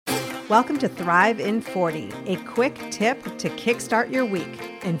Welcome to Thrive in 40, a quick tip to kickstart your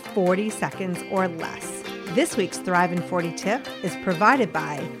week in 40 seconds or less. This week's Thrive in 40 tip is provided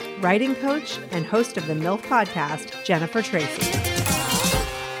by writing coach and host of the MILF podcast, Jennifer Tracy.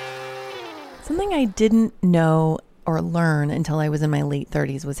 Something I didn't know or learn until I was in my late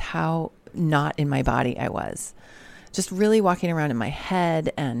 30s was how not in my body I was. Just really walking around in my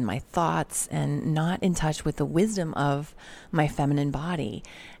head and my thoughts and not in touch with the wisdom of my feminine body.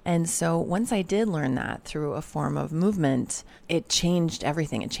 And so once I did learn that through a form of movement, it changed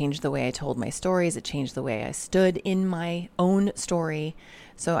everything. It changed the way I told my stories. It changed the way I stood in my own story.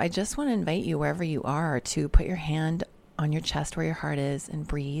 So I just want to invite you, wherever you are, to put your hand on your chest where your heart is and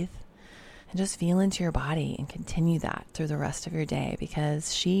breathe. And just feel into your body and continue that through the rest of your day,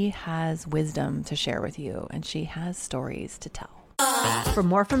 because she has wisdom to share with you and she has stories to tell. For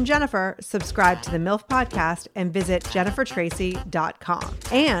more from Jennifer, subscribe to the MILF podcast and visit jennifertracy.com.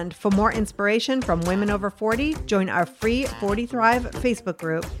 And for more inspiration from women over 40, join our free 40 Thrive Facebook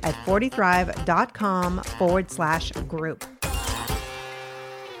group at 40thrive.com/group.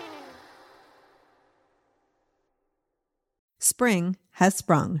 Spring has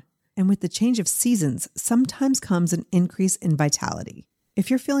sprung. And with the change of seasons, sometimes comes an increase in vitality. If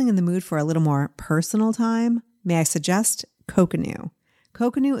you're feeling in the mood for a little more personal time, may I suggest Coconu.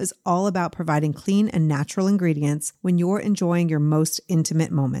 Coconu is all about providing clean and natural ingredients when you're enjoying your most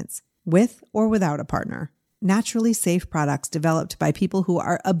intimate moments, with or without a partner. Naturally safe products developed by people who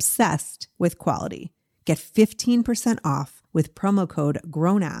are obsessed with quality. Get 15% off with promo code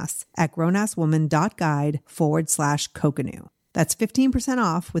GROWNASS at grownasswoman.guide/Coconu. That's 15%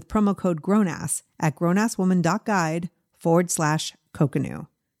 off with promo code GROWNASS at grownasswoman.guide/Coconu.